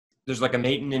there's like a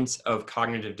maintenance of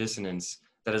cognitive dissonance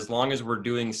that as long as we're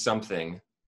doing something,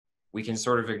 we can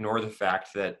sort of ignore the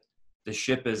fact that the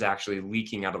ship is actually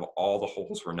leaking out of all the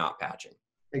holes we're not patching.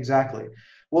 Exactly.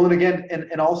 Well, and again,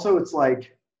 and also it's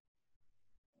like,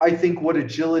 I think what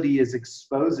agility is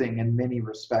exposing in many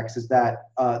respects is that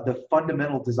the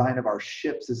fundamental design of our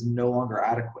ships is no longer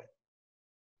adequate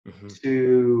Mm-hmm.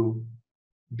 to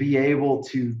be able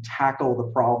to tackle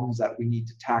the problems that we need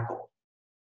to tackle.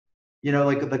 You know,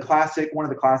 like one of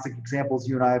the classic examples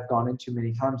you and I have gone into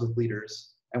many times with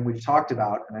leaders, and we've talked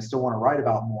about, and I still want to write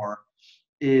about more,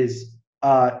 is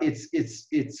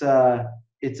it's a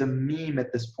meme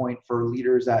at this point for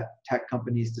leaders at tech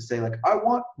companies to say like, I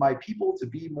want my people to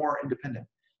be more independent.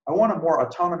 I want a more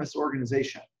autonomous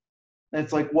organization. And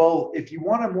it's like, well, if you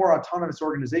want a more autonomous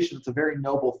organization, it's a very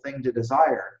noble thing to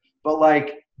desire. But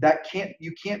like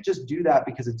you can't just do that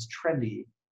because it's trendy,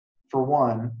 for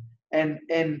one. And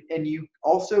you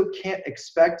also can't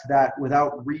expect that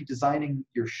without redesigning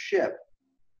your ship,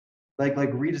 like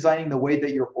redesigning the way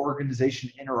that your organization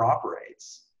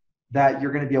interoperates, that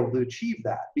you're going to be able to achieve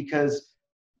that. Because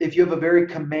if you have a very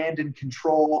command and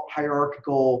control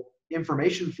hierarchical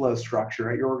information flow structure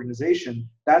at your organization,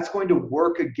 that's going to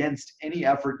work against any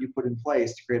effort you put in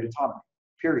place to create autonomy,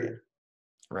 period.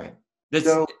 Right.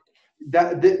 So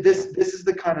this is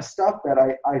the kind of stuff that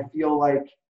I feel like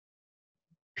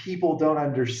people don't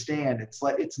understand. It's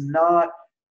like, it's not,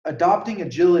 adopting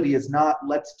agility is not,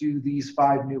 let's do these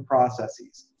 5 new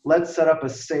processes, let's set up a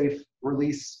safe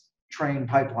release train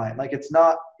pipeline. Like it's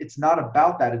not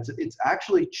about that. It's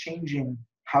actually changing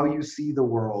how you see the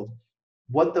world,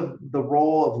 what the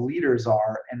role of leaders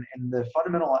are, and the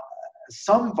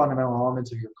some fundamental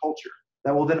elements of your culture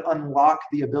that will then unlock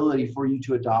the ability for you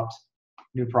to adopt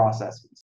new processes.